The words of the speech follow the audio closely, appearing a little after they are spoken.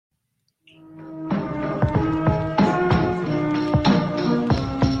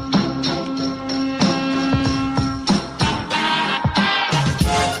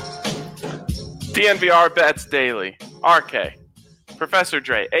DNVR Bets Daily. RK, Professor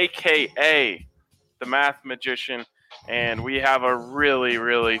Dre, a.k.a. the Math Magician, and we have a really,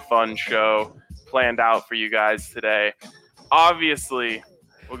 really fun show planned out for you guys today. Obviously,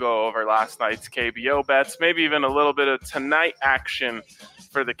 we'll go over last night's KBO bets, maybe even a little bit of tonight action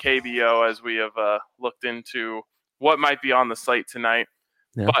for the KBO as we have looked into what might be on the slate tonight.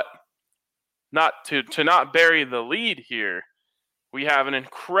 Yeah. But not to not bury the lead here, we have an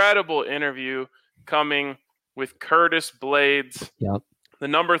incredible interview coming with Curtis Blaydes, the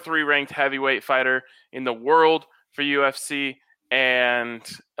number 3 ranked heavyweight fighter in the world for UFC. And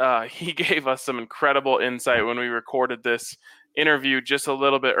he gave us some incredible insight when we recorded this interview just a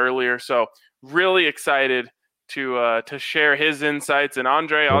little bit earlier. So really excited to share his insights. And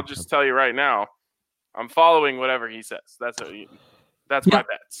Andre, I'll just tell you right now, I'm following whatever he says. That's my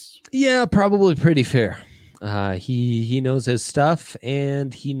bets. Yeah, probably pretty fair. He knows his stuff,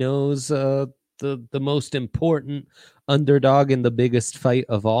 and he knows the most important underdog in the biggest fight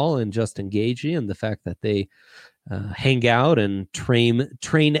of all, and Justin Gaethje, and the fact that they hang out and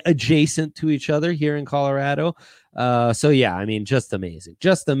train adjacent to each other here in Colorado. So yeah, I mean, just amazing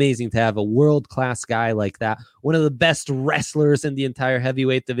to have a world-class guy like that, one of the best wrestlers in the entire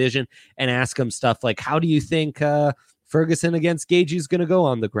heavyweight division, and ask him stuff like, how do you think Ferguson against Gaethje is going to go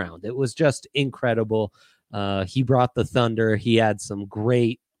on the ground? It was just incredible. He brought the thunder. He had some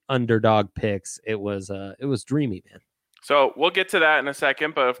great underdog picks. It was dreamy, man. So we'll get to that in a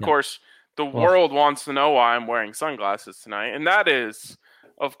second, but of course, the world wants to know why I'm wearing sunglasses tonight, and that is,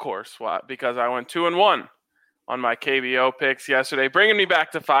 of course, why, because I went 2-1 on my KBO picks yesterday, bringing me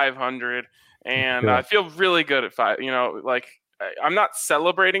back to 500, and I feel really good at 5. You know, like, I'm not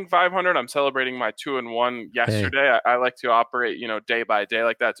celebrating 500. I'm celebrating my 2-1 yesterday. Hey. I like to operate, day by day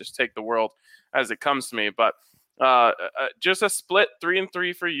like that. Just take the world as it comes to me. But just a split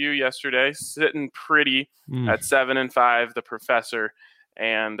 3-3 for you yesterday, sitting pretty at 7-5, the Professor,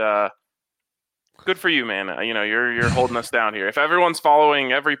 and good for you, man. You're holding us down here. If everyone's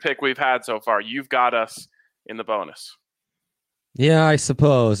following every pick we've had so far, you've got us in the bonus. Yeah, I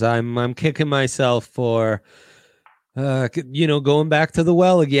suppose I'm kicking myself for going back to the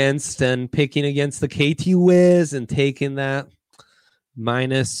well against and picking against the KT Wiz and taking that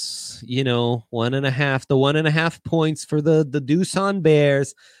minus 1.5, the 1.5 points for the Doosan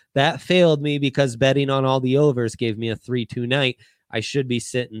Bears. That failed me because betting on all the overs gave me a 3-2 night. I should be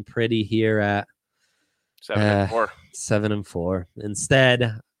sitting pretty here at 7-4. 7-4.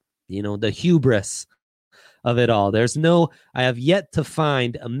 Instead, the hubris of it all. I have yet to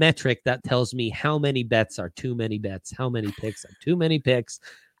find a metric that tells me how many bets are too many bets, how many picks are too many picks.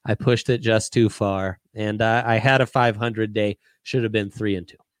 I pushed it just too far, and I had a 500 day. Should have been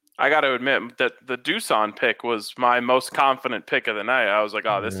 3-2. I got to admit that the Doosan pick was my most confident pick of the night. I was like,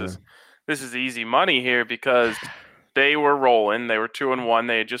 oh, this is easy money here, because they were rolling. They were 2-1.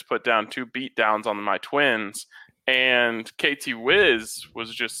 They had just put down 2 beatdowns on my Twins, and KT Wiz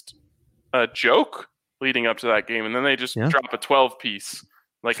was just a joke leading up to that game, and then they just drop a 12-piece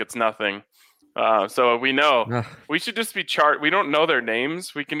like it's nothing. So we know we should just be we don't know their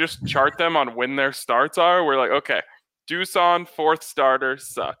names. We can just chart them on when their starts are. We're like, okay, Doosan, 4th starter,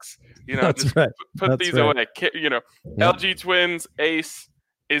 sucks. That's just right. Put these away. LG Twins, ace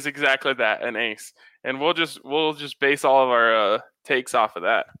is exactly that, an ace. And we'll just base all of our takes off of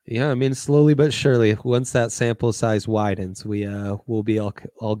that. Yeah, I mean, slowly but surely, once that sample size widens, we'll be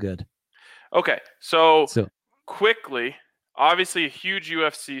all good. Okay, so quickly, obviously a huge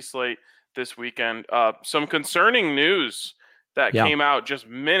UFC slate this weekend. Some concerning news that came out just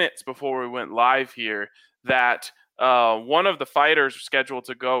minutes before we went live here, that one of the fighters scheduled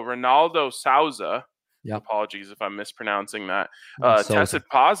to go, Ronaldo Souza, apologies if I'm mispronouncing that, tested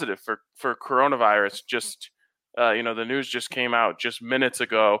positive for coronavirus. Just the news just came out just minutes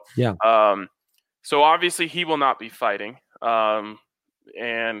ago. So obviously he will not be fighting.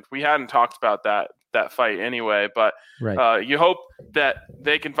 And we hadn't talked about that fight anyway, but you hope that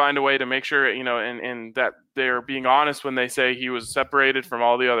they can find a way to make sure, and that they're being honest when they say he was separated from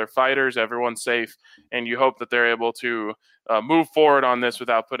all the other fighters, everyone's safe, and you hope that they're able to move forward on this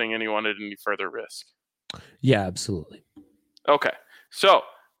without putting anyone at any further risk. Yeah, absolutely. Okay, so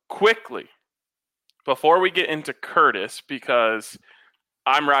quickly, before we get into Curtis, because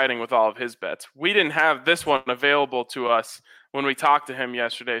I'm riding with all of his bets, we didn't have this one available to us when we talked to him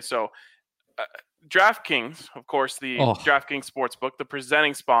yesterday. So DraftKings, of course, the DraftKings Sportsbook, the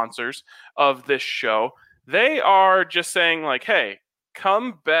presenting sponsors of this show, they are just saying like, hey,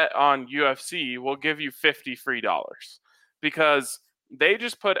 come bet on UFC. We'll give you $50 free, because they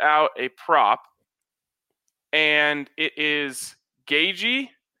just put out a prop, and it is Gaethje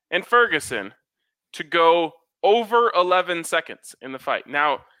and Ferguson to go over 11 seconds in the fight.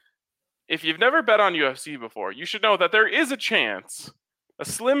 Now, if you've never bet on UFC before, you should know that there is a chance, a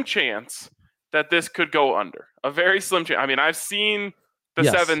slim chance, that this could go under. A very slim chance. I mean, I've seen the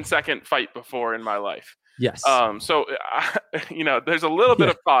 7-second fight before in my life. Yes. So, there's a little bit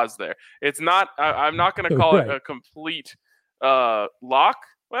of pause there. It's not, I'm not going to call it a complete lock.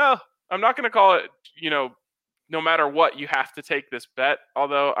 Well, I'm not going to call it, no matter what, you have to take this bet,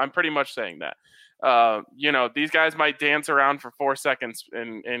 although I'm pretty much saying that. These guys might dance around for 4 seconds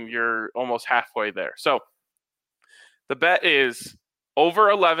and you're almost halfway there. So the bet is over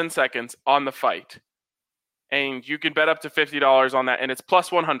 11 seconds on the fight. And you can bet up to $50 on that. And it's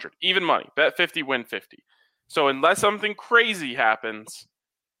plus 100, even money. Bet 50, win 50. So unless something crazy happens,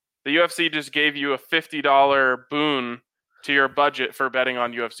 the UFC just gave you a $50 boon to your budget for betting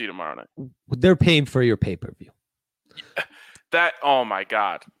on UFC tomorrow night. They're paying for your pay-per-view. Oh my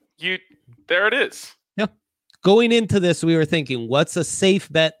God. There it is. Yeah. Going into this, we were thinking, what's a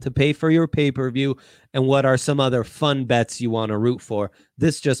safe bet to pay for your pay-per-view, and what are some other fun bets you want to root for?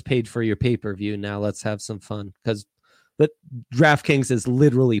 This just paid for your pay-per-view. Now let's have some fun, because DraftKings is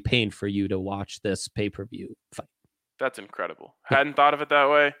literally paying for you to watch this pay-per-view fight. That's incredible. Yeah. Hadn't thought of it that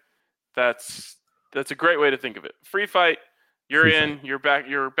way. That's a great way to think of it. Free fight. You're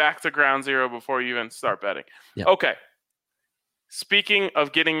back to ground zero before you even start betting. Yeah. Okay. Speaking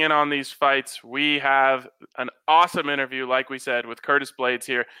of getting in on these fights, we have an awesome interview, like we said, with Curtis Blaydes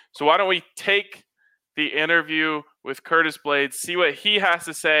here. So why don't we take the interview with Curtis Blaydes, see what he has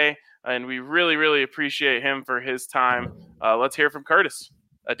to say, and we really, really appreciate him for his time. Let's hear from Curtis,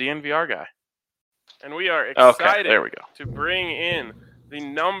 a DNVR guy. And we are excited to bring in the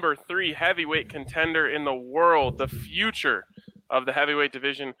number 3 heavyweight contender in the world, the future of the heavyweight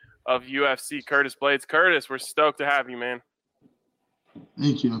division of UFC, Curtis Blaydes. Curtis, we're stoked to have you, man.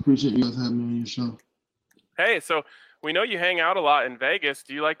 Thank you. I appreciate you guys having me on your show. Hey, so we know you hang out a lot in Vegas.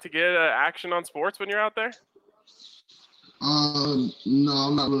 Do you like to get action on sports when you're out there? No,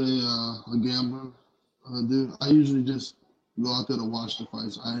 I'm not really a gambler, dude. I usually just go out there to watch the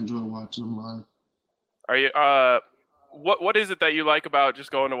fights. I enjoy watching them live. Are you? What is it that you like about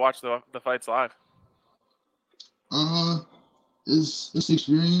just going to watch the fights live? It's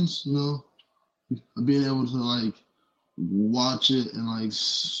experience, being able to watch it and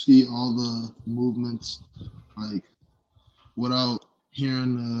see all the movements without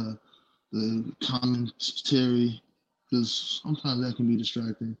hearing the commentary, because sometimes that can be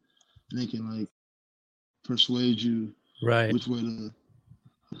distracting and they can persuade you which way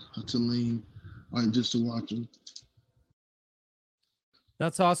to lean, just to watch them.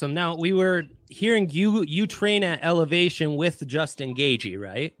 That's awesome. Now, we were hearing you train at Elevation with Justin Gaethje,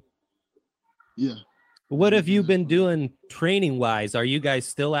 right? Yeah. What have you been doing training-wise? Are you guys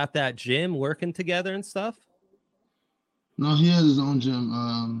still at that gym working together and stuff? No, he has his own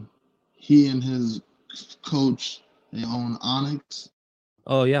gym. He and his coach, they own Onyx.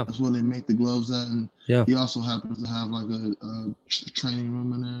 Oh, yeah. That's where they make the gloves at. And he also happens to have a training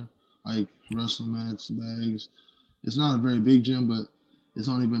room in there, wrestling mats, bags. It's not a very big gym, but it's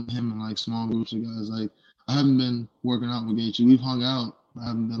only been him and small groups of guys. I haven't been working out with Gaethje. We've hung out. I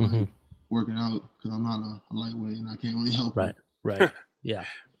haven't been working out because I'm not a lightweight and I can't really help him. Right. Yeah.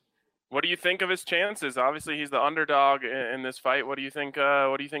 What do you think of his chances? Obviously, he's the underdog in this fight. What do you think?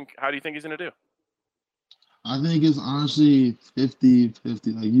 How do you think he's going to do? I think it's honestly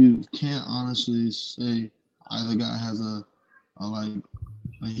 50-50. You can't honestly say either guy has a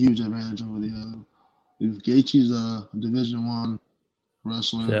huge advantage over the other. If Gaethje's a Division I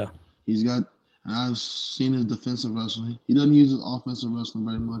wrestler, he's got, and I've seen his defensive wrestling. He doesn't use his offensive wrestling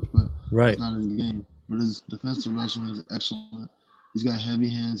very much, but it's not his game. But his defensive wrestling is excellent. He's got heavy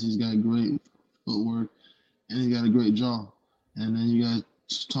hands. He's got great footwork, and he's got a great jaw. And then you got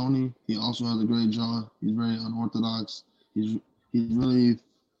Tony. He also has a great jaw. He's very unorthodox. He's really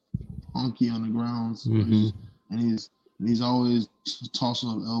funky on the grounds, and he's always tossing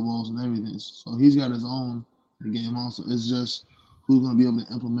up elbows and everything. So he's got his own game also. It's just who's going to be able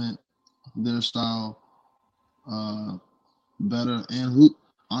to implement their style better, and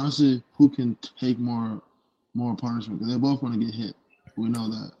who can take more punishment, because they're both going to get hit. We know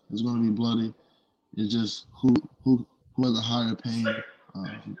that it's going to be bloody. It's just who has a higher pain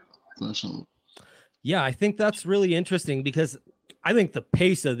threshold. Yeah, I think that's really interesting, because I think the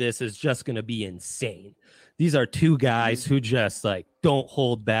pace of this is just going to be insane. These are two guys who just don't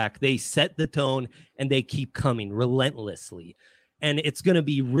hold back. They set the tone and they keep coming relentlessly. And it's going to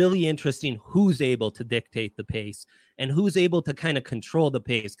be really interesting who's able to dictate the pace and who's able to kind of control the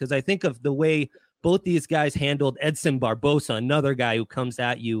pace. Because I think of the way both these guys handled Edson Barbosa, another guy who comes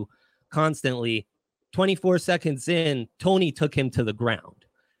at you constantly. 24 seconds in, Tony took him to the ground.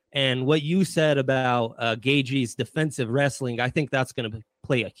 And what you said about Gaethje's defensive wrestling, I think that's going to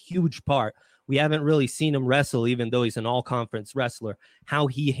play a huge part. We haven't really seen him wrestle, even though he's an all-conference wrestler. How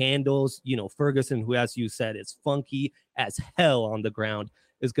he handles, Ferguson, who, as you said, is funky as hell on the ground,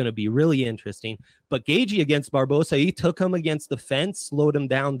 is going to be really interesting. But Gaethje against Barbosa, he took him against the fence, slowed him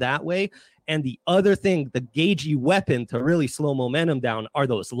down that way. And the other thing, the Gaethje weapon to really slow momentum down are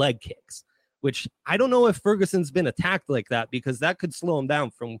those leg kicks, which I don't know if Ferguson's been attacked like that, because that could slow him down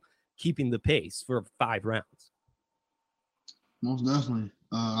from keeping the pace for 5 rounds. Most definitely.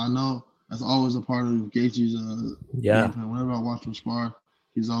 I know that's always a part of Gaethje's game plan. Whenever I watch him spar,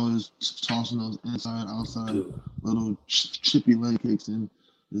 he's always tossing those inside, outside, little chippy leg kicks, and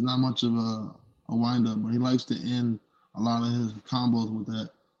there's not much of a wind-up, but he likes to end a lot of his combos with that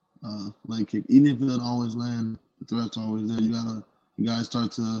leg kick. Even if it doesn't always land, the threat's always there. You guys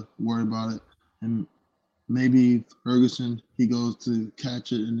start to worry about it, and maybe Ferguson, he goes to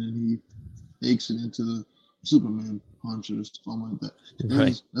catch it and then he fakes it into the Superman punch or something like that.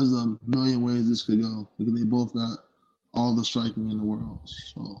 There's a million ways this could go, because they both got all the striking in the world.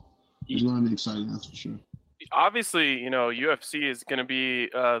 So it's going to be exciting, that's for sure. Obviously, UFC is going to be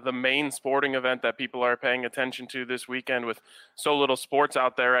the main sporting event that people are paying attention to this weekend, with so little sports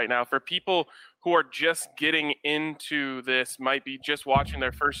out there right now. For people who are just getting into this, might be just watching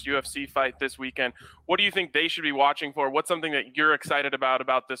their first UFC fight this weekend, what do you think they should be watching for? What's something that you're excited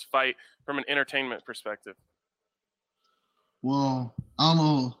about this fight from an entertainment perspective? Well, I don't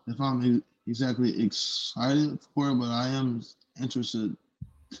know if I'm exactly excited for it, but I am interested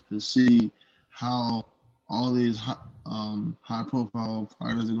to see how all these high-profile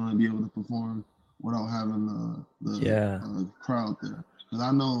fighters are going to be able to perform without having the crowd there. Because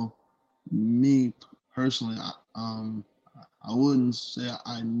I know, me personally, I wouldn't say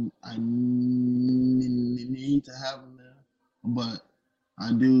I need to have them there, but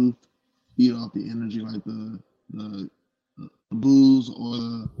I do feed off the energy, like the boos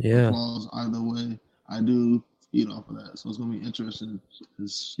or the applause. Either way, I do feed off of that. So it's going to be interesting to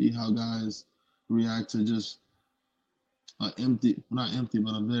see how guys react to just not empty, but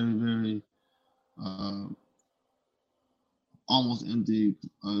a very, very almost empty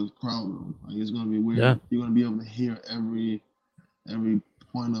crowd room. Like, it's going to be weird. Yeah. You're going to be able to hear every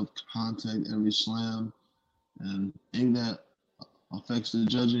point of contact, every slam, and maybe that affects the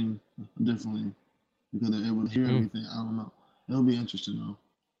judging differently because they're able to hear everything. I don't know. It'll be interesting though.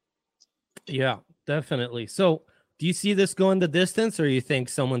 Yeah, definitely. So, do you see this going the distance, or you think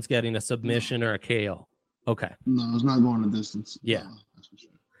someone's getting a submission or a KO? Okay. No, it's not going the distance. Yeah. That's for sure.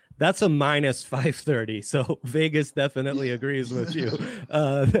 That's a minus 530. So Vegas definitely agrees with you.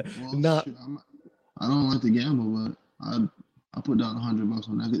 Well, I don't like to gamble, but I put down $100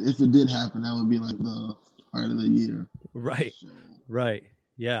 on that. If it did happen, that would be like the fight of the year. Right. So. Right.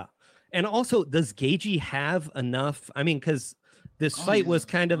 Yeah. And also, does Gaethje have enough? I mean, because this fight was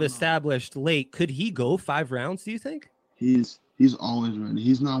kind of established late. Could he go 5 rounds, do you think? He's always ready.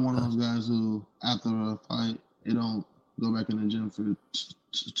 He's not one of those guys who, after a fight, they don't go back in the gym for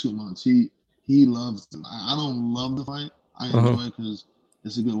 2 months. He loves them. I don't love the fight. I enjoy it because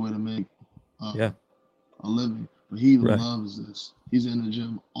it's a good way to make a living. But he loves this. He's in the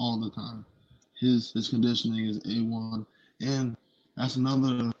gym all the time. His conditioning is A1. And that's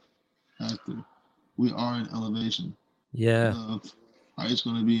another factor. We are in elevation. Yeah. The fight's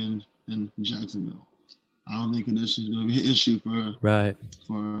going to be in Jacksonville. I don't think conditioning is going to be an issue for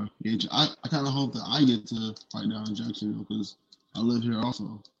Gaethje. I kind of hope that I get to fight down in Jacksonville because I live here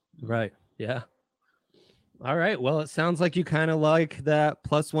also. Right. Yeah. All right. Well, it sounds like you kind of like that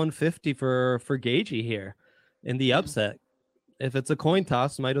plus 150 for Gaethje here in the upset. If it's a coin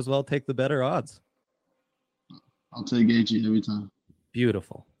toss, might as well take the better odds. I'll take Gaethje every time.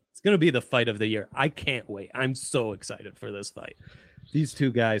 Beautiful. It's going to be the fight of the year. I can't wait. I'm so excited for this fight. These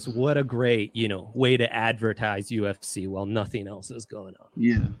two guys, what a great, way to advertise UFC while nothing else is going on.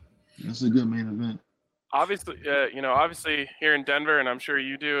 Yeah, that's a good main event. Obviously, obviously here in Denver, and I'm sure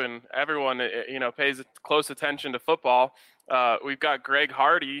you do, and everyone, pays close attention to football. We've got Greg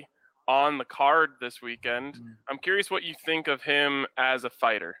Hardy on the card this weekend. I'm curious what you think of him as a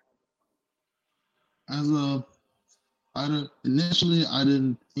fighter. As a fighter, initially, I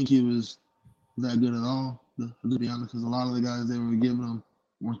didn't think he was that good at all. To be honest, because a lot of the guys they were giving him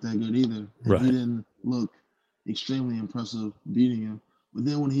weren't that good either. Right. He didn't look extremely impressive beating him. But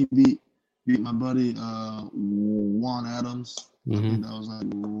then when he beat my buddy Juan Adams, I think that was like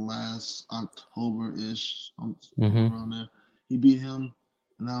last October-ish, around there. He beat him,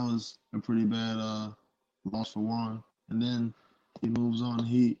 and that was a pretty bad loss for Juan. And then he moves on.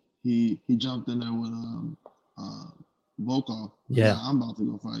 He he jumped in there with Volkov. Yeah. I'm about to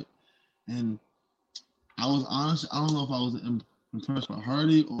go fight, and I was honest. I don't know if I was impressed by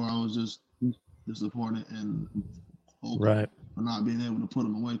Hardy or I was just disappointed in Volkov for not being able to put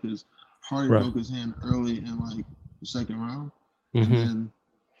him away because Hardy broke his hand early in like the second round, and then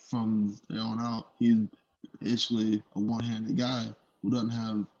from there on out, he's basically a one-handed guy who doesn't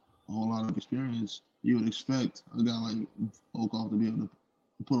have a whole lot of experience. You would expect a guy like Volkov to be able to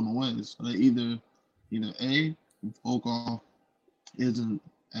put him away. So they either A, Volkov isn't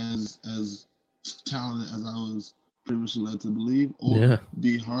as talented as I was previously led to believe, or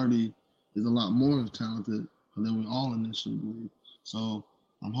B, Hardy is a lot more talented than we all initially believed. So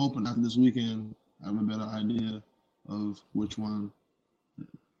I'm hoping after this weekend I have a better idea of which one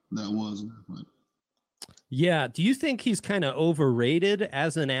that was in that fight. Yeah. Do you think he's kind of overrated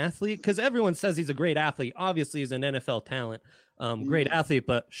as an athlete? Because everyone says he's a great athlete. Obviously, he's an NFL talent, great athlete.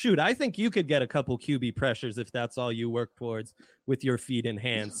 But shoot, I think you could get a couple QB pressures if that's all you work towards with your feet and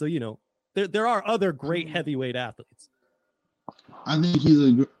hands. So, there are other great heavyweight athletes. I think he's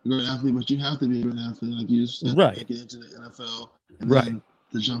a great athlete, but you have to be a great athlete. Like you just have to make it into the NFL and then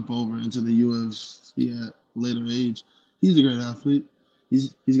to jump over into the UFC at later age. He's a great athlete.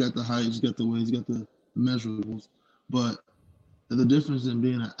 He's got the height, he's got the weight, he's got the measurables. But the difference in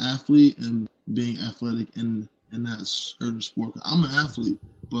being an athlete and being athletic in that certain sport. I'm an athlete,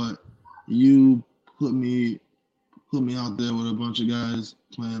 but you put me out there with a bunch of guys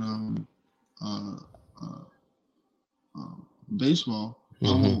playing baseball, I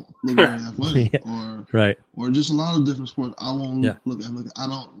won't look very athletic, or just a lot of different sports. I won't look athletic. I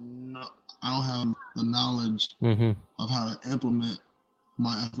don't know. I don't have the knowledge of how to implement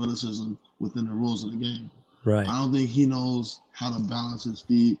my athleticism within the rules of the game. Right. I don't think he knows how to balance his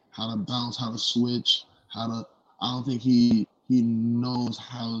feet, how to bounce, how to switch, I don't think he knows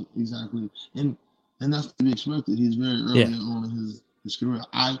how exactly, and that's to be expected. He's very early on in his career.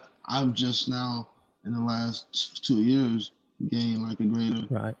 I've just now in the last 2 years gained like a greater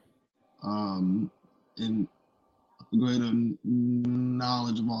and greater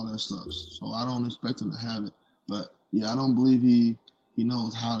knowledge of all that stuff. So I don't expect him to have it. But I don't believe he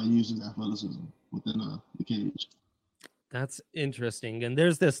knows how to use his athleticism within the cage. That's interesting. And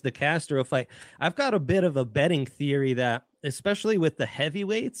there's the Castro fight. I've got a bit of a betting theory that, especially with the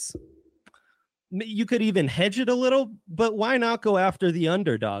heavyweights, you could even hedge it a little, but why not go after the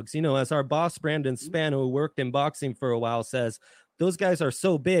underdogs? As our boss, Brandon Spano, who worked in boxing for a while, says, those guys are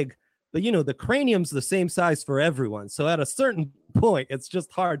so big, but the cranium's the same size for everyone. So at a certain point, it's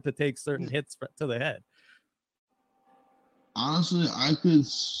just hard to take certain hits to the head. Honestly, I could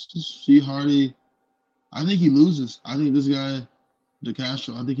see Hardy. I think he loses. I think this guy, De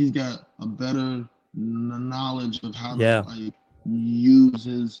Castro, I think he's got a better knowledge of how to use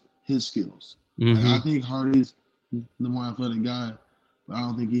his skills. I think Hardy's the more athletic guy, but I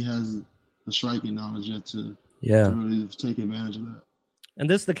don't think he has the striking knowledge yet to really take advantage of that. And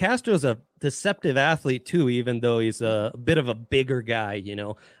De Castro's a deceptive athlete too, even though he's a bit of a bigger guy.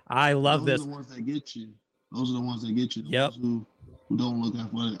 I love this. Those are the ones that get you. Those are the ones that get you. Those who don't look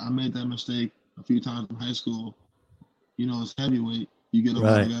athletic. I made that mistake a few times in high school. It's heavyweight. You get a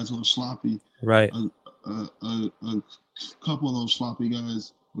lot of guys who are sloppy. Right. A couple of those sloppy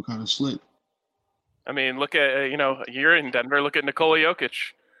guys were kind of slick. I mean, look at, you're in Denver. Look at Nikola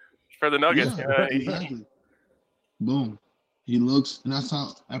Jokic for the Nuggets. Yeah, exactly. Boom. He looks, and that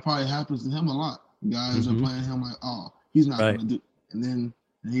probably happens to him a lot. Guys are playing him like, oh, he's not going to do. And then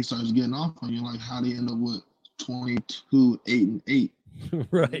he starts getting off on you. Like, how do you end up with 22, 8, and 8?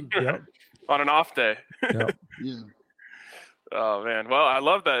 Right. Yep. On an off day. Yep. Yeah. Oh man. Well, I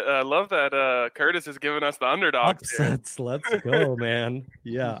love that Curtis is giving us the underdog. Upsets. Let's go, man.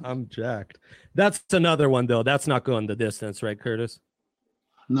 Yeah, I'm jacked. That's another one though. That's not going the distance, right, Curtis?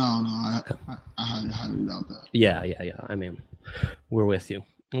 No, I highly doubt that. Yeah. I mean, we're with you.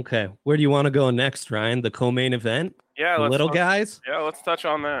 Okay. Where do you want to go next, Ryan? The co-main event? Yeah. Guys? Yeah, let's touch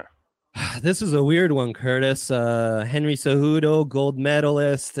on that. This is a weird one, Curtis. Henry Cejudo, gold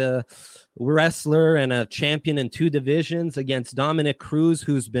medalist, wrestler, and a champion in 2 divisions against Dominick Cruz,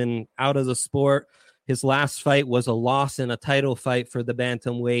 who's been out of the sport. His last fight was a loss in a title fight for the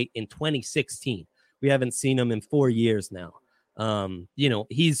bantamweight in 2016. We haven't seen him in 4 years now.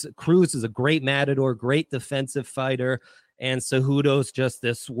 Cruz is a great matador, great defensive fighter, and Cejudo's just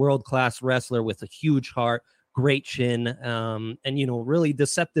this world-class wrestler with a huge heart, great chin, and really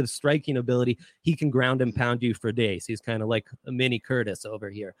deceptive striking ability. He can ground and pound you for days. He's kind of like a mini Curtis over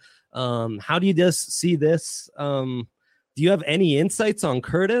here. How do you just see this? Do you have any insights on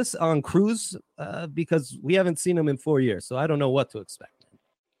Cruz? Because we haven't seen him in 4 years, so I don't know what to expect.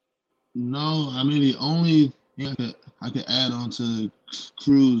 No, I mean the only thing I could add on to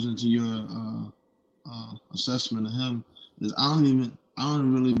Cruz into your assessment of him is I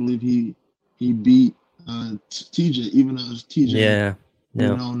don't really believe he beat TJ, even though it's TJ. Yeah. We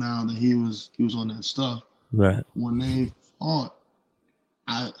Yeah. know now that he was on that stuff. Right. When they fought,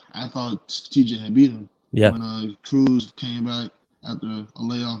 I thought TJ had beat him. Yeah. When Cruz came back after a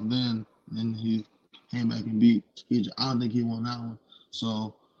layoff, then he came back and beat TJ. I don't think he won that one.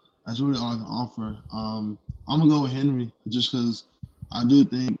 So that's really all I can offer. I'm gonna go with Henry just because I do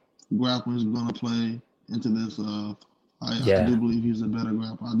think grappling is gonna play into this. I do believe he's a better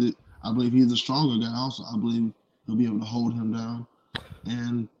grappler. I believe he's a stronger guy. Also, I believe he'll be able to hold him down,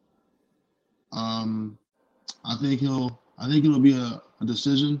 and I think it'll be a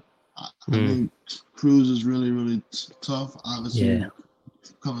decision. I think Cruz is really tough. Obviously,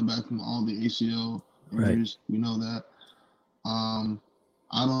 coming back from all the ACL injuries, we know that.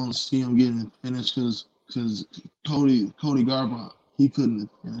 I don't see him getting finished because Cody Garbrandt, he couldn't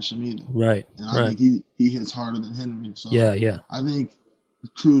finish him either. Right. And I think he hits harder than Henry. So yeah. I think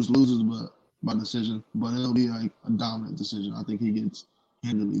Cruz loses by decision, but it'll be like a dominant decision. I think he gets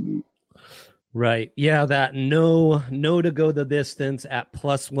handily beat. Right. Yeah, that no to go the distance at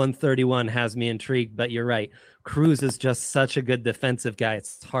plus 131 has me intrigued, but you're right. Cruz is just such a good defensive guy.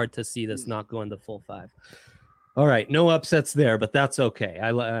 It's hard to see this not going to full 5. All right, no upsets there, but that's okay.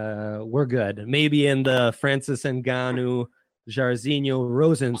 We're good. Maybe in the Francis Ngannou, Jairzinho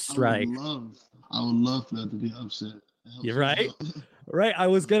Rosenstrike. I would love for that to be upset. You're right. Right. I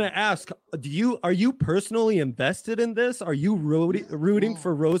was gonna ask, are you personally invested in this? Are you rooting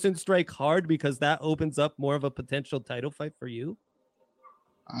for Rosenstrike hard because that opens up more of a potential title fight for you?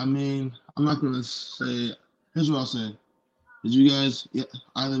 I mean, I'm not gonna say. Here's what I'll say. Did you guys,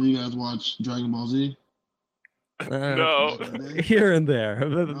 either of you guys watch Dragon Ball Z? No. Here and there.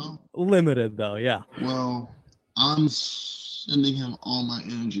 No? Limited though, yeah. Well, I'm sending him all my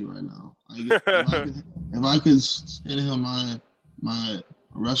energy right now. If I could send him my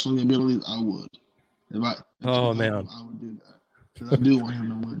wrestling abilities, I would. Man, I would do that because I do want him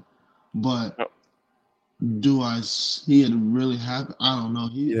to win. But do I see it really happen? I don't know.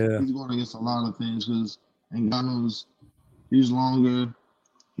 He's going against a lot of things because Ngannou's he's longer.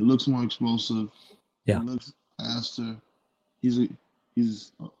 He looks more explosive. Yeah. He looks faster. He's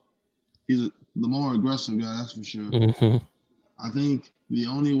the more aggressive guy, that's for sure. Mm-hmm. I think the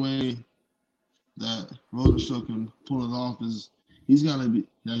only way that Rosenstruck can pull it off is he got to be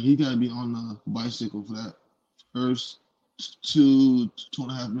on the bicycle for that first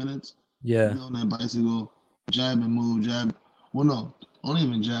 2.5 minutes. Yeah. Be on that bicycle, jab and move, jab. Well, no, don't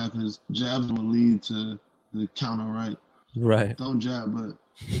even jab because jabs will lead to the counter, right? Right. Don't jab, but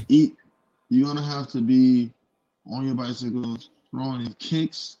you're gonna have to be on your bicycle throwing his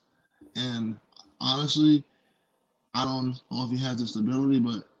kicks. And honestly, I don't know if he has the stability,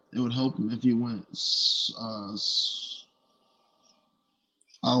 but it would help him if he went southpaw.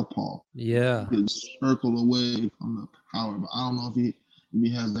 Yeah. He could circle away from the power, but I don't know if he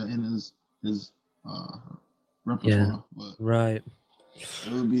has that in his repertoire. Yeah. But right.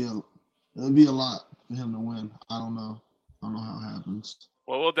 It would be a lot for him to win. I don't know how it happens.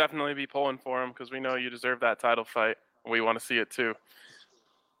 Well, we'll definitely be pulling for him because we know you deserve that title fight. We want to see it too.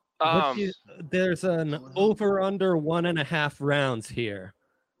 There's an over/under 1.5 rounds here.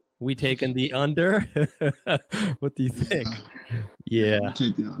 We taking the under? What do you think? Yeah. I'll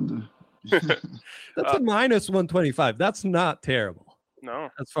take the under. That's a minus 125. That's not terrible. No.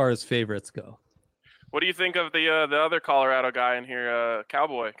 As far as favorites go. What do you think of the other Colorado guy in here,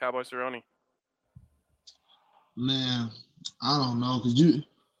 Cowboy Cerrone? Man, I don't know because you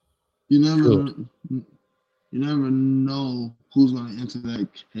never know who's going to enter that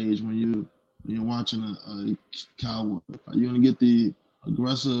cage when you're watching a cowboy. Are you going to get the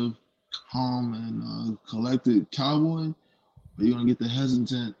aggressive, calm, and collected cowboy? Or are you going to get the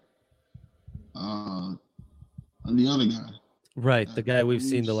hesitant, the other guy? Right, the guy we've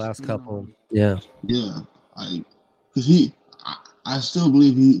seen the last couple. Yeah. Yeah, because I still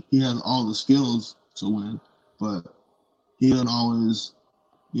believe he has all the skills to win, but he doesn't always,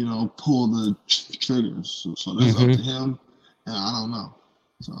 pull the triggers. So that's up to him, and I don't know.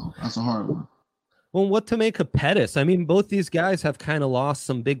 So that's a hard one. Well, what to make of Pettis? I mean, both these guys have kind of lost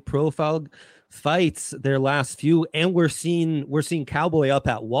some big profile fights their last few, and we're seeing Cowboy up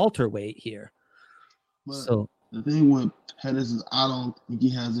at welterweight here. But so the thing with Pettis is I don't think he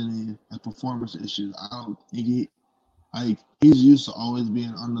has any performance issues. I don't think he's used to always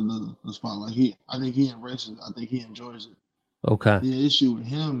being under the spotlight. I think he embraces it. I think he enjoys it. Okay. The issue with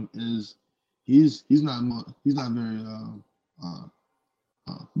him is he's not very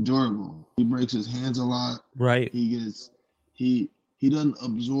durable. He breaks his hands a lot. Right. He doesn't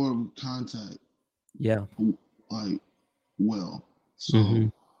absorb contact. Yeah. Like well. So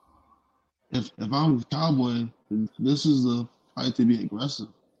Mm-hmm. if I'm Cowboy, this is the fight to be aggressive.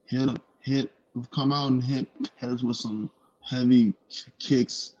 Come out and hit Pettis with some heavy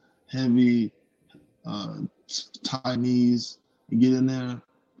kicks, heavy tight knees, and get in there,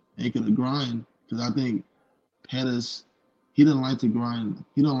 make it a grind. Because I think Pettis, he didn't like to grind.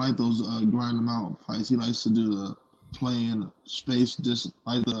 He don't like those grind them out fights. He likes to do the play in space, just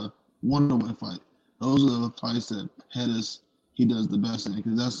like the one-on-one fight. Those are the fights that Pettis he does the best in,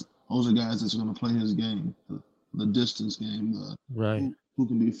 because those are guys that's going to play his game, the distance game, right. Who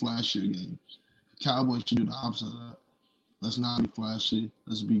can be flashier game. Cowboys should do the opposite of that. Let's not be flashy.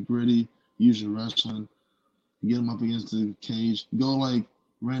 Let's be gritty. Use your wrestling. Get him up against the cage. Go like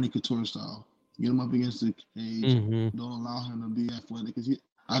Randy Couture style. Get him up against the cage. Mm-hmm. Don't allow him to be athletic, because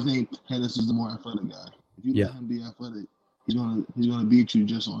I think Pettis is the more athletic guy. If you let him be athletic, he's gonna beat you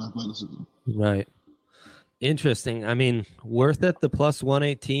just on athleticism. Right. Interesting. I mean, worth it, the plus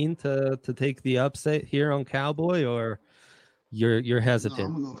 118 to take the upset here on Cowboy, or you're hesitant? No,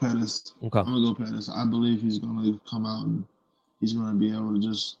 I'm gonna go Pettis. Okay. I'm gonna go Pettis. I believe he's gonna come out and he's gonna be able to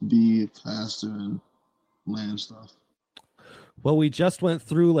just be faster and land stuff. Well, we just went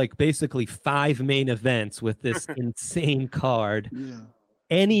through like basically 5 main events with this insane card. Yeah.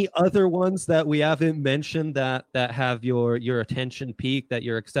 Any other ones that we haven't mentioned that have your attention peak that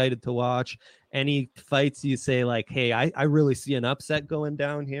you're excited to watch? Any fights you say like, hey, I really see an upset going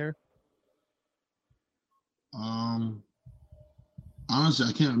down here? Honestly,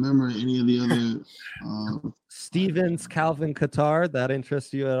 I can't remember any of the other. Stevens, Calvin Kattar, that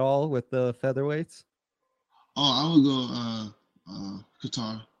interests you at all with the featherweights? Oh, I would go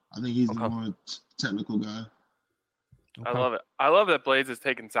Kattar. I think he's the more technical guy. Okay. I love it. I love that Blades is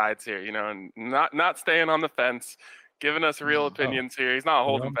taking sides here, you know, and not staying on the fence, giving us real opinions here. He's not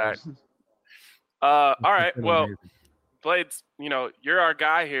holding back. All right. Well, Blades, you know, you're our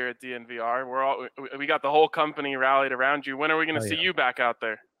guy here at DNVR. We got the whole company rallied around you. When are we going to see you back out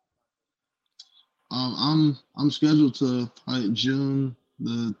there? I'm scheduled to fight June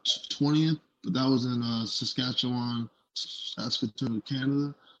the 20th, but that was in Saskatchewan,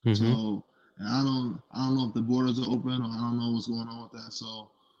 Canada. Mm-hmm. So I don't know if the borders are open, or I don't know what's going on with that. So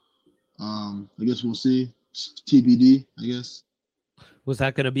I guess we'll see. TBD, I guess. Was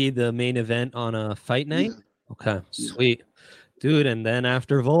that going to be the main event on a fight night? Yeah. Okay, sweet. Dude, and then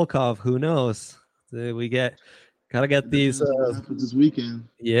after Volkov, who knows? Gotta get these what happens this weekend.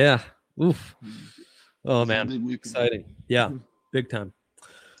 Yeah. Oof. Oh man, exciting. Yeah, big time.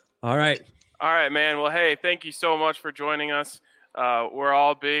 All right, man. Well, hey, thank you so much for joining us. We're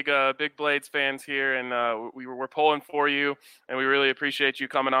all big Blades fans here, and we're pulling for you, and we really appreciate you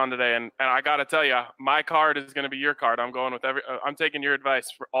coming on today. And I got to tell you, my card is going to be your card. I'm going with I'm taking your advice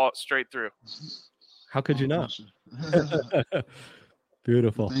for all straight through. How could you not?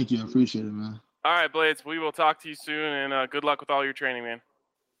 Beautiful. Thank you. I appreciate it, man. All right, Blades. We will talk to you soon, and good luck with all your training, man.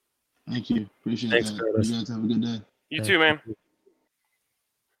 Thank you. Appreciate Thanks, that. Curtis. You guys have a good day. You too, man.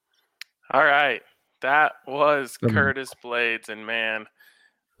 All right. That was Curtis Blades, and man,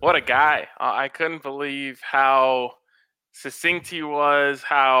 what a guy. I couldn't believe how succinct he was,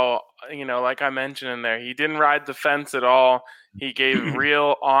 how, you know, like I mentioned in there, he didn't ride the fence at all. He gave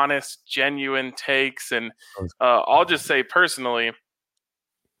real, honest, genuine takes, and I'll just say personally,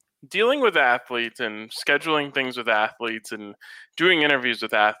 dealing with athletes and scheduling things with athletes and doing interviews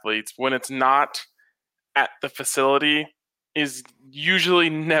with athletes when it's not at the facility is usually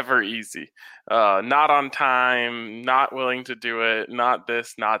never easy. Not on time, not willing to do it, not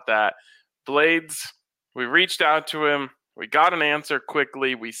this, not that. Blades, we reached out to him. We got an answer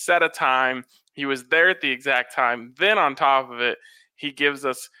quickly. We set a time. He was there at the exact time. Then on top of it, he gives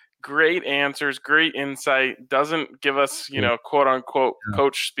us great answers, great insight, doesn't give us, you know, quote unquote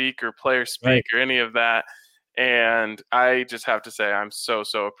coach speak or player speak or any of that. And I just have to say, I'm so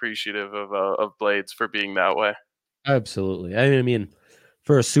appreciative of Blades for being that way. Absolutely. I mean,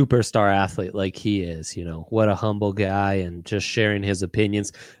 for a superstar athlete like he is, you know, what a humble guy, and just sharing his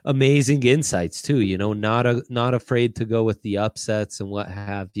opinions, amazing insights too, you know, not afraid to go with the upsets and what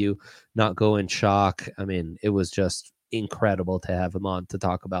have you, not go in shock. I mean, it was just incredible to have him on to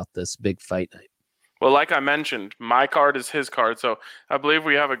talk about this big fight night. Well, like I mentioned, my card is his card. So I believe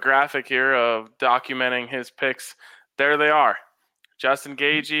we have a graphic here of documenting his picks. There they are. Justin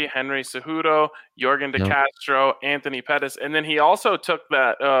Gaethje, Henry Cejudo, Yorgan De Castro, Anthony Pettis, and then he also took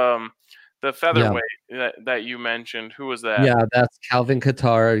that the featherweight that you mentioned. Who was that? Yeah, that's Calvin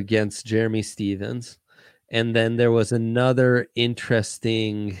Kattar against Jeremy Stevens, And then there was another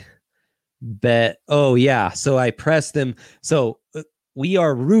interesting bet. Oh, yeah. So I pressed him. So we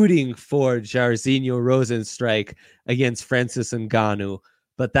are rooting for Jairzinho Rosenstrike against Francis Ngannou,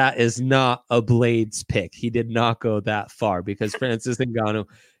 but that is not a Blades pick. He did not go that far because Francis Ngannou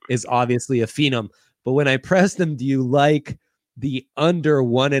is obviously a phenom. But when I pressed him, do you like the under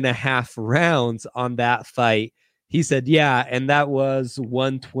 1.5 rounds on that fight? He said, yeah. And that was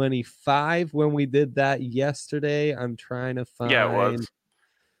 125 when we did that yesterday. I'm trying to find. Yeah, it was.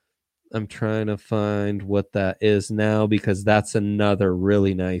 I'm trying to find what that is now because that's another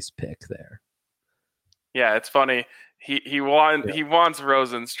really nice pick there. Yeah, it's funny. He wants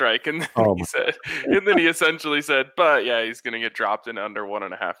Rosenstrike, and then he essentially said, but yeah, he's gonna get dropped in under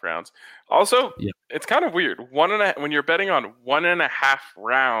 1.5 rounds. Also, It's kind of weird. When you're betting on 1.5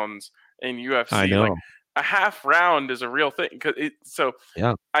 rounds in UFC, I know. Like a half round is a real thing.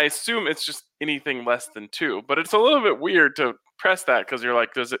 I assume it's just anything less than 2, but it's a little bit weird to press that because you're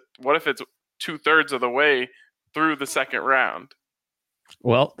like, what if it's 2/3 of the way through the second round?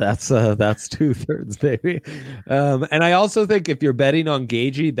 Well, that's 2/3, baby. And I also think if you're betting on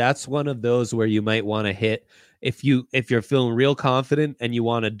Gaethje, that's one of those where you might want to hit if you're feeling real confident and you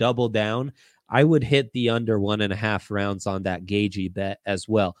want to double down. I would hit the under 1.5 rounds on that Gaethje bet as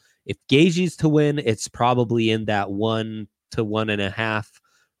well. If Gaethje's to win, it's probably in that 1 to 1.5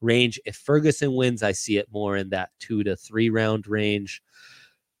 range. If Ferguson wins, I see it more in that 2 to 3 round range.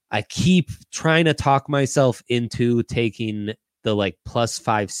 I keep trying to talk myself into taking the like plus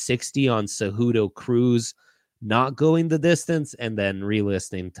 560 on Cejudo Cruz, not going the distance, and then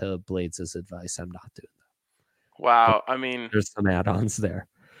re-listening to Blades' advice. I'm not doing that. Wow. But there's some add-ons there.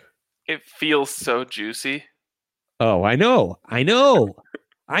 It feels so juicy. Oh, I know.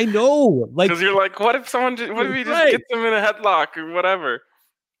 Like, because you're like, what if he just gets him in a headlock or whatever?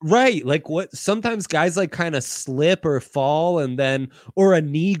 Right. Like sometimes guys like kind of slip or fall or a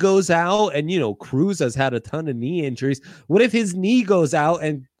knee goes out and, Cruz has had a ton of knee injuries. What if his knee goes out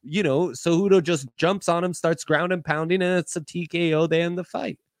and, Cejudo just jumps on him, starts ground and pounding, and it's a TKO, they end the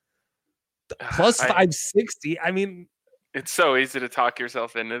fight. Plus 560. I mean, it's so easy to talk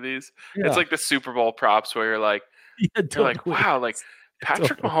yourself into these. Yeah. It's like the Super Bowl props where you're like, wow, like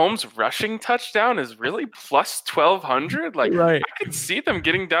Patrick Mahomes' rushing touchdown is really plus 1,200. Like, right. I could see them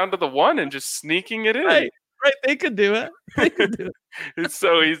getting down to the 1 and just sneaking it in. Right. They could do it. It's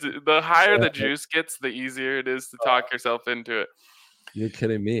so easy. The higher the juice gets, the easier it is to talk yourself into it. You're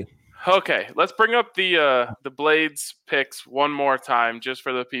kidding me. Okay, let's bring up the Blades picks one more time, just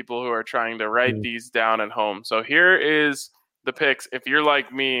for the people who are trying to write these down at home. So here is the picks. If you're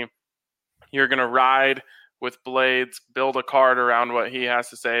like me, you're gonna ride with Blades, build a card around what he has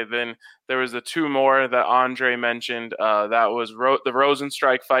to say. Then there was the 2 more that Andre mentioned. That was the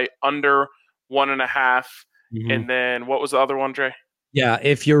Rosenstrike fight under 1.5. Mm-hmm. And then what was the other one, Dre? Yeah,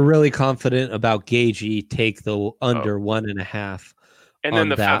 if you're really confident about Gaethje, take the under 1.5. And then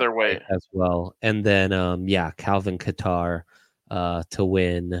the featherweight as well. And then, Calvin Kattar to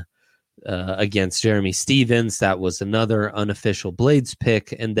win against Jeremy Stevens. That was another unofficial Blades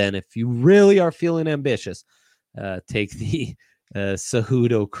pick. And then if you really are feeling ambitious, take the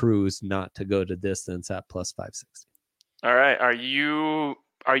Cejudo Cruz not to go to distance at plus 560. All right. Are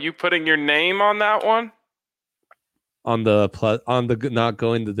you putting your name on that one? On the not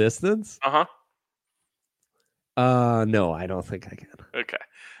going the distance? Uh-huh. No, I don't think I can. Okay.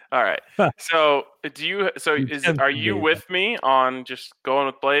 All right. So are you with me on just going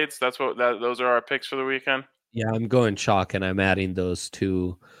with Blades? Those are our picks for the weekend? Yeah, I'm going chalk and I'm adding those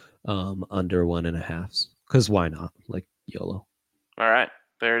 2 under 1.5s. Because why not? Like YOLO. All right.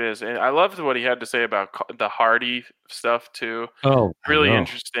 There it is. And I loved what he had to say about the Hardy stuff too. Oh, really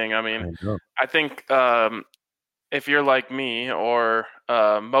interesting. I mean, I think if you're like me or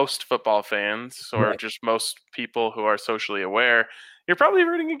most football fans or just most people who are socially aware, you're probably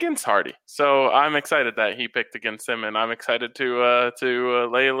rooting against Hardy. So I'm excited that he picked against him, and I'm excited to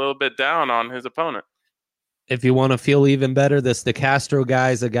lay a little bit down on his opponent. If you want to feel even better, this DeCastro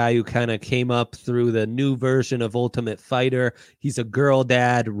guy is a guy who kind of came up through the new version of Ultimate Fighter. He's a girl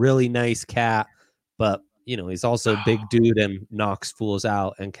dad, really nice cat, but he's also a big dude and knocks fools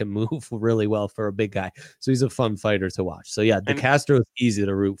out and can move really well for a big guy. So he's a fun fighter to watch. So yeah, DeCastro is easy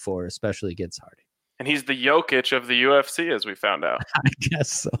to root for, especially against Hardy. And he's the Jokic of the UFC, as we found out. I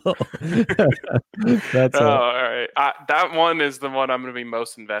guess so. That's all right. That one is the one I'm going to be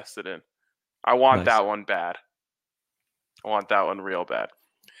most invested in. I want that one bad. I want that one real bad.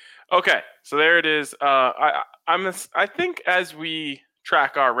 Okay, so there it is. I think as we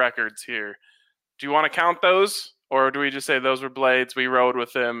track our records here, do you want to count those, or do we just say those were Blades? We rode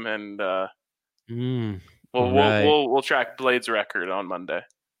with him, and We'll track Blade's record on Monday.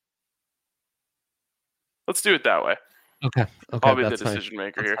 Let's do it that way. Okay. I'll be the decision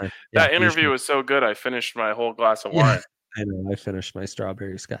maker here. Yeah, that interview was so good. I finished my whole glass of wine. I know. I finished my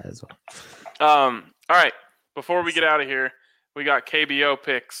strawberry sky as well. All right. Before we get out of here, we got KBO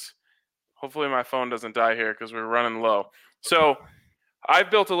picks. Hopefully my phone doesn't die here because we're running low. So I've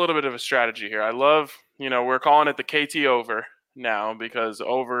built a little bit of a strategy here. I love, we're calling it the KT over now because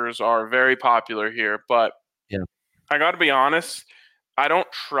overs are very popular here. But I got to be honest, I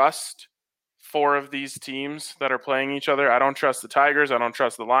don't trust 4 of these teams that are playing each other. I don't trust the Tigers. I don't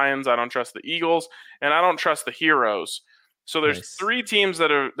trust the Lions. I don't trust the Eagles. And I don't trust the Heroes. So there's 3 teams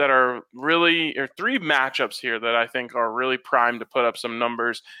that are really, or 3 matchups here that I think are really primed to put up some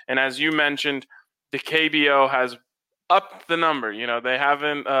numbers. And as you mentioned, the KBO has upped the number. They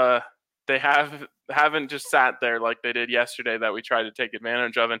haven't just sat there like they did yesterday that we tried to take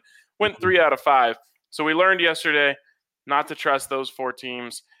advantage of and went 3 out of 5. So we learned yesterday not to trust those 4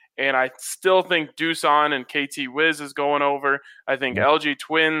 teams. And I still think Doosan and KT Wiz is going over. I think LG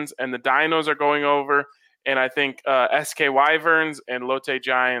Twins and the Dinos are going over. And I think SK Wyverns and Lotte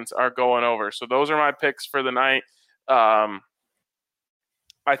Giants are going over. So those are my picks for the night. I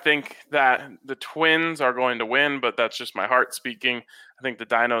think that the Twins are going to win, but that's just my heart speaking. I think the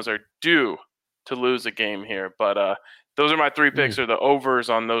Dinos are due to lose a game here. But those are my 3 picks, or the overs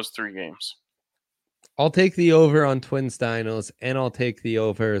on those 3 games. I'll take the over on Twins Dinos, and I'll take the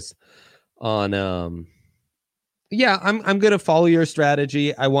overs on I'm gonna follow your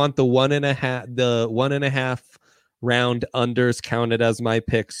strategy. I want the 1.5 round unders counted as my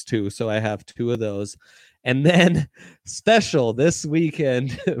picks too. So I have 2 of those. And then special this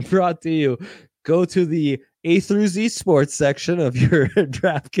weekend brought to you. Go to the A through Z sports section of your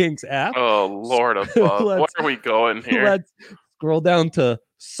DraftKings app. Oh Lord above. Where are we going here? Let's scroll down to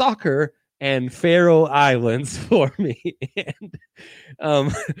soccer and Faroe Islands for me. And,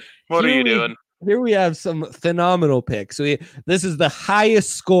 what are you doing? Here we have some phenomenal picks. This is the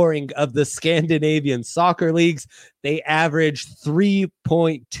highest scoring of the Scandinavian soccer leagues. They average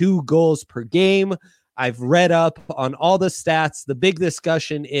 3.2 goals per game. I've read up on all the stats. The big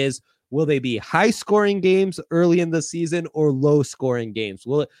discussion is, will they be high-scoring games early in the season or low-scoring games?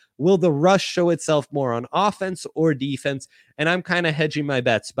 Will the rush show itself more on offense or defense? And I'm kind of hedging my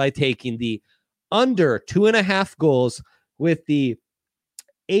bets by taking the under 2.5 goals with the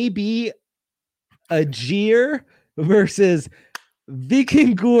AB Ajir versus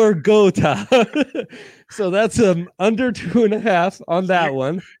Vikingur Gota. So that's under 2.5 on that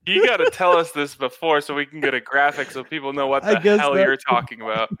one. You got to tell us this before so we can get a graphic so people know what the hell you're talking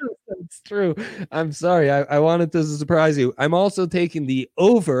about. That's true. I'm sorry. I wanted to surprise you. I'm also taking the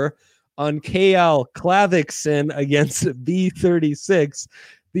over on KL Klavikson against B36.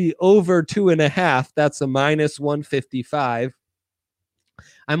 The over 2.5. That's a -155.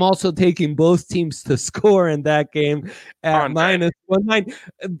 I'm also taking both teams to score in that game at -1.9.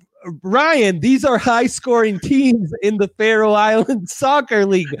 Ryan, these are high-scoring teams in the Faroe Islands Soccer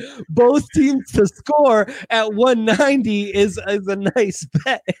League. Both teams to score at 190 is a nice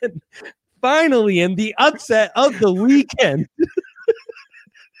bet. And finally, in the upset of the weekend,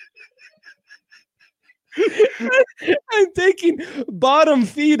 I'm taking bottom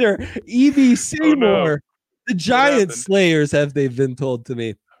feeder EB Seymour. Oh, no. The Giant Slayers, have they been told to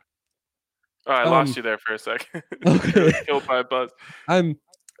me. Oh, I lost you there for a second. Okay. Killed by a buzz. I'm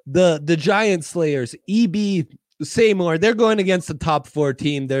the Giant Slayers, EB Seymour. They're going against the top 4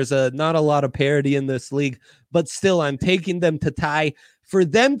 team. There's not a lot of parity in this league, but still I'm taking them to tie. For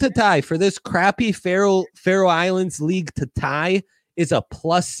them to tie, for this crappy Faroe Islands league to tie is a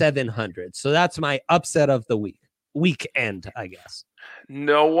 +700. So that's my upset of the weekend, I guess.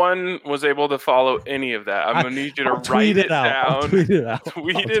 No one was able to follow any of that. I'm going to need you to write it down. Tweet it out.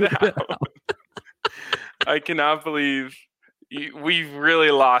 Tweet it out. I cannot believe we've really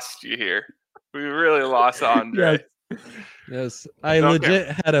lost you here. We really lost Andre. Yes. I legit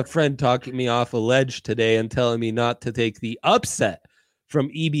had a friend talking me off a ledge today and telling me not to take the upset from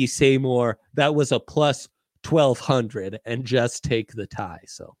EB Seymour. That was a +1,200 and just take the tie.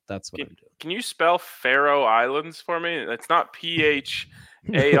 So that's what I'm doing. Can you spell Faroe Islands for me? It's not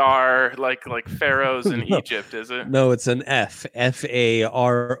PHAR like Pharaohs in Egypt, is it? No, it's an FAROE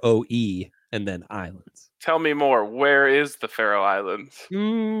and then islands. Tell me more. Where is the Faroe Islands?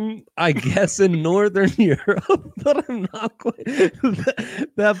 I guess in Northern Europe, but I'm not quite.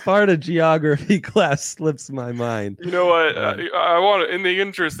 That part of geography class slips my mind. You know what? I want, in the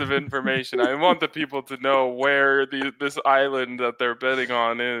interest of information, I want the people to know where this island that they're betting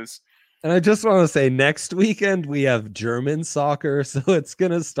on is. And I just want to say next weekend we have German soccer, so it's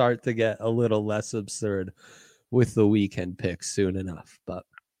going to start to get a little less absurd with the weekend picks soon enough. But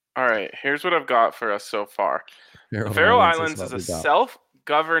all right, here's what I've got for us so far. The Faroe Faroe Islands Islands is a what we got.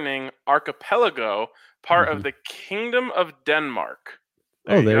 self-governing archipelago, part of the Kingdom of Denmark.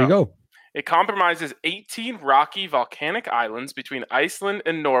 There you go. It compromises 18 rocky volcanic islands between Iceland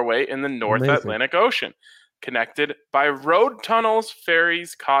and Norway in the North Amazing. Atlantic Ocean, connected by road tunnels,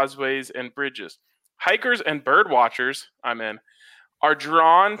 ferries, causeways, and bridges. Hikers and bird watchers, I'm in, are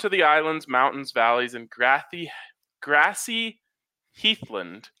drawn to the island's mountains, valleys, and grassy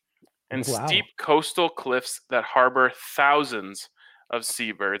heathland and Wow. steep coastal cliffs that harbor thousands of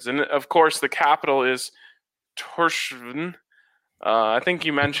seabirds. And of course, the capital is Tórshavn. I think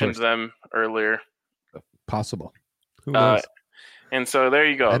you mentioned them earlier. Possible. Who knows? And so there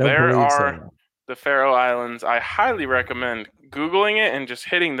you go. I don't There believe so, are though. the Faroe Islands. I highly recommend Googling it and just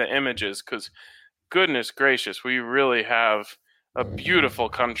hitting the images because, goodness gracious, we really have a beautiful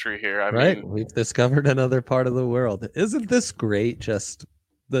country here. I Right? mean, We've discovered another part of the world. Isn't this great? Just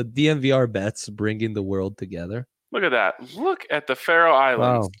the DNVR bets bringing the world together. look at that. Look at the Faroe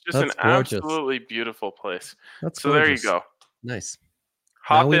Islands. Wow, Just an that's gorgeous. absolutely beautiful place. That's So gorgeous. there you go. Nice.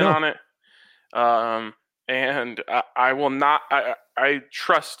 Hop we in know. on it. And I will not. I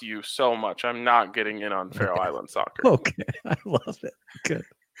trust you so much. I'm not getting in on Faroe Island soccer. Okay, I love it. Good.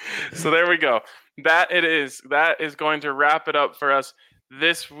 So there we go. That is going to wrap it up for us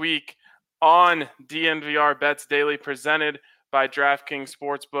this week on DNVR Bets Daily, presented by DraftKings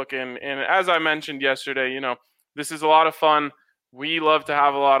Sportsbook. And as I mentioned yesterday, this is a lot of fun. We love to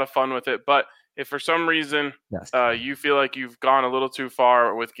have a lot of fun with it. But if for some reason Yes. you feel like you've gone a little too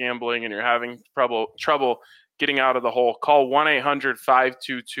far with gambling and you're having trouble getting out of the hole, call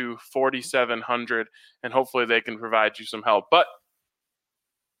 1-800-522-4700 and hopefully they can provide you some help. But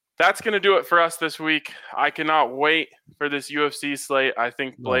that's going to do it for us this week. I cannot wait for this UFC slate. I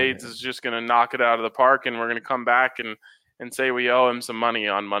think Blades is just going to knock it out of the park, and we're going to come back and say we owe him some money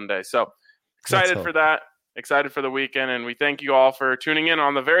on Monday. So excited for that. Excited for the weekend, and we thank you all for tuning in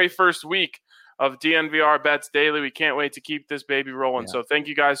on the very first week of DNVR Bets Daily. We can't wait to keep this baby rolling. So thank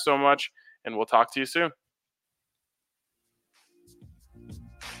you guys so much, and we'll talk to you soon.